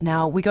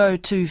Now we go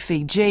to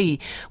Fiji,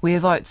 where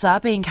votes are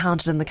being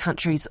counted in the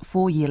country's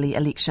 4 yearly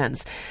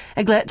elections.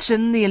 A glitch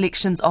in the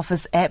Elections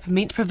Office app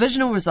meant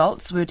provisional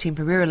results were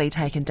temporarily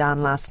taken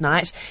down last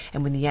night,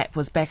 and when the app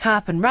was back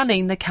up and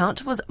running, the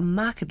count was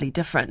markedly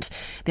different.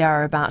 There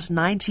are about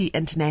 90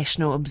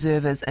 international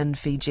observers in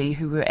Fiji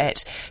who were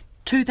at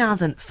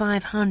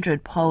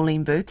 2,500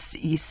 polling booths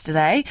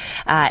yesterday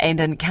and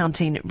in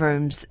counting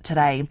rooms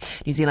today.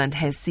 New Zealand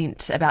has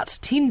sent about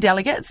 10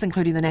 delegates,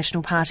 including the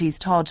National Party's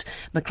Todd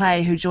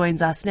McClay, who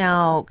joins us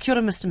now. Kia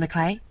ora, Mr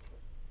McClay.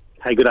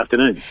 Hey, good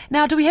afternoon.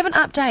 Now, do we have an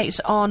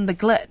update on the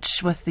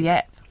glitch with the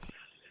app?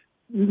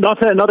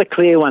 Not a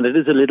clear one. It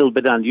is a little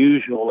bit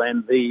unusual,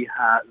 and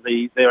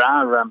there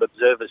are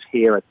observers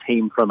here, a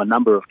team from a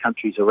number of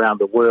countries around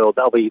the world.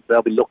 They'll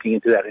be looking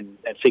into that and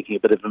seeking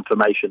a bit of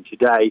information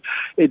today.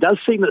 It does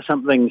seem that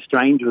something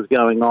strange was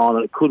going on,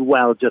 and it could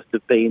well just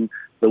have been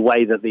the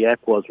way that the app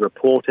was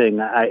reporting.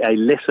 A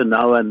lesser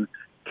known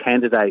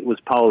candidate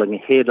was polling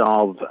ahead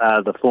of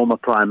the former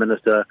Prime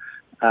Minister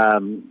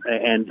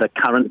and the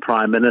current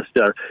Prime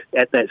Minister.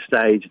 At that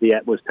stage, the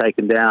app was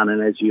taken down,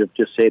 and as you have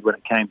just said, when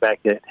it came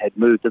back, it had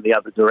moved in the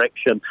other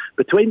direction.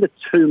 Between the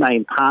two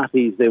main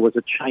parties, there was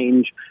a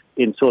change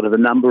in sort of the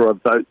number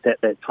of votes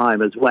at that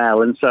time as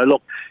well. And so,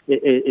 look,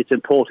 it's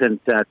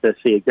important to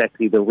see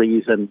exactly the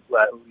reason,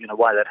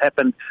 why that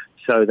happened,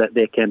 so that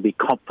there can be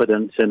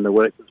confidence in the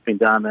work that's been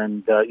done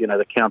and,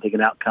 the counting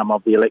and outcome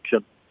of the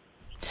election.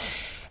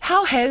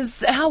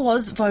 How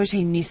was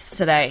voting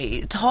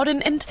yesterday, Todd?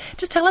 And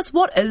just tell us,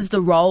 what is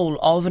the role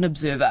of an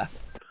observer?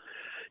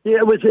 Yeah,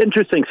 it was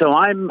interesting. So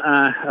I'm,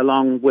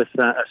 along with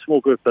a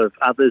small group of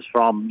others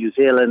from New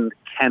Zealand,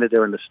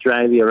 Canada and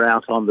Australia,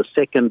 out on the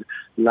second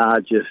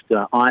largest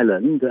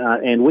island.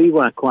 And we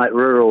were quite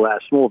rural,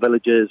 small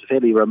villages,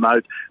 fairly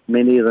remote,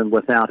 many of them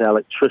without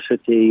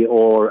electricity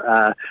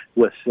or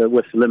with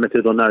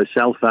limited or no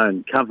cell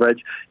phone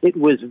coverage. It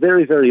was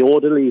very, very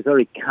orderly,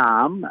 very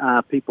calm,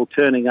 people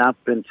turning up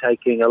and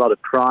taking a lot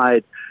of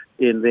pride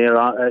in their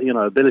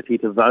ability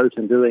to vote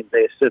and doing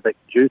their civic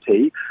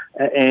duty.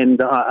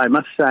 And I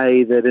must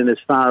say that in as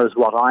far as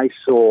what I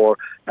saw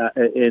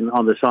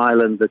on this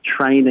island, the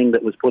training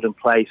that was put in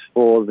place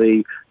for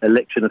the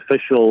election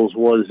officials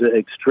was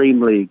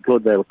extremely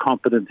good. They were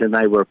competent and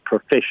they were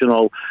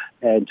professional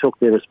and took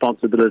their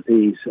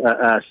responsibilities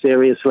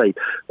seriously.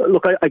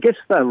 Look, I guess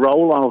the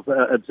role of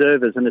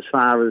observers, in as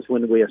far as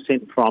when we are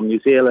sent from New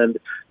Zealand,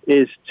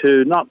 is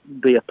to not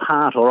be a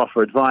part or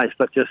offer advice,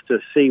 but just to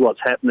see what's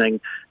happening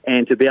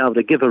and to be able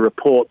to give a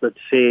report that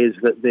says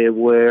that there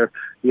were,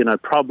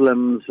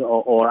 problems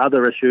or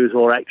other issues,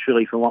 or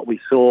actually from what we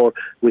saw,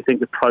 we think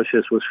the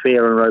process was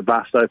fair and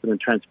robust, open and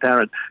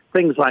transparent.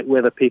 Things like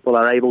whether people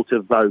are able to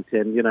vote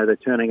and, they're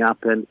turning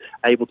up and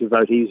able to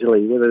vote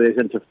easily, whether there's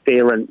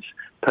interference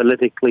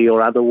politically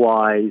or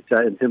otherwise,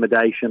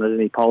 intimidation at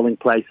any polling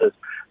places.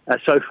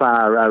 So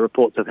far,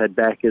 reports I've had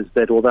back is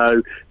that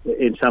although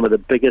in some of the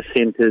bigger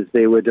centres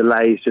there were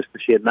delays just the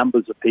sheer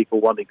numbers of people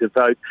wanting to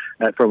vote,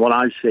 from what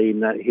I've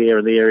seen here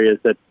in the areas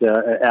that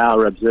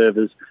our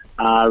observers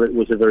are, it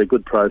was a very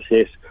good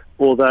process,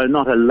 although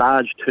not a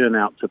large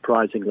turnout,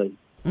 surprisingly.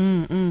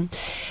 And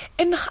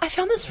I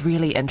found this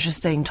really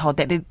interesting, Todd,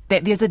 that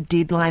there's a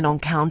deadline on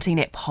counting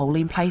at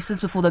polling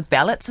places before the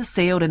ballots are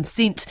sealed and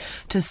sent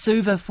to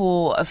Suva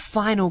for a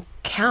final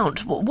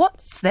count.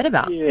 What's that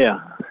about?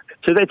 Yeah.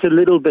 So that's a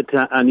little bit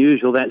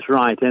unusual, that's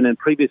right. And in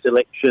previous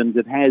elections,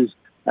 it has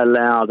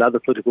allowed other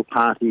political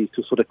parties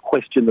to sort of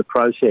question the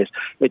process.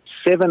 It's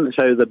 7,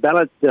 so the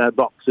ballot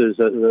boxes,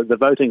 the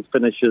voting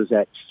finishes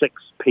at 6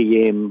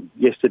 p.m.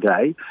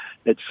 yesterday.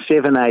 At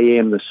 7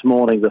 a.m. this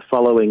morning, the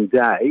following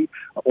day,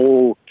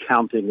 all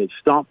counting is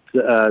stopped.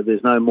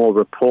 There's no more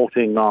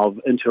reporting of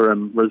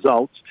interim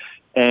results.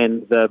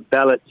 And the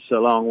ballots,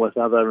 along with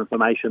other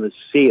information, is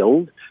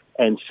sealed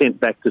and sent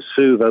back to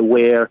Suva,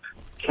 where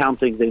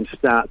counting then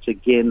starts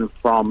again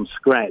from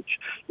scratch.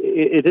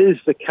 It is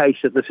the case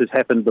that this has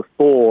happened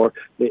before.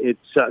 It's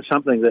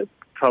something that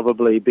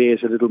probably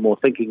bears a little more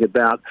thinking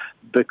about,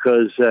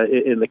 because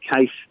in the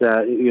case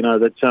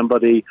that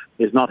somebody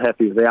is not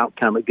happy with the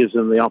outcome, it gives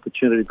them the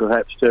opportunity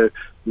perhaps to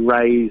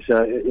raise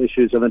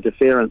issues of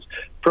interference.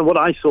 From what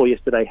I saw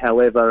yesterday,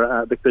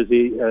 however, because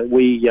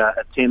we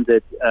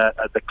attended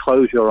the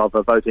closure of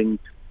a voting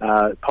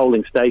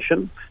polling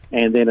station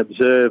and then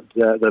observed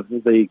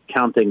the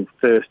counting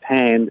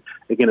firsthand.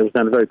 Again, it was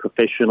done very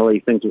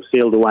professionally. Things were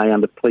sealed away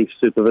under police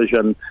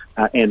supervision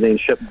and then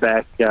shipped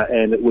back,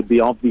 and it would be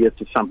obvious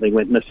if something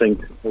went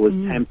missing or was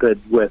tampered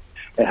with.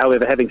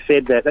 However, having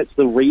said that, that's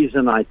the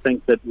reason I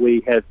think that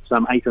we have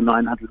some 800 or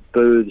 900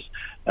 booths,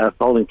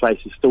 polling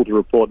places still to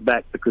report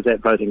back, because that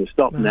voting has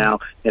stopped now,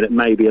 and it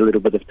may be a little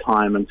bit of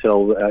time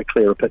until a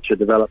clearer picture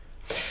develops.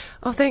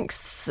 Oh,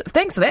 thanks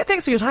for that.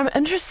 Thanks for your time.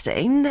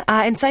 Interesting.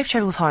 And safe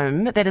travels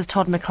home. That is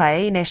Todd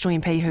McClay, National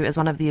MP, who is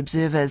one of the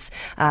observers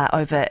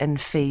over in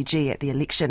Fiji at the election.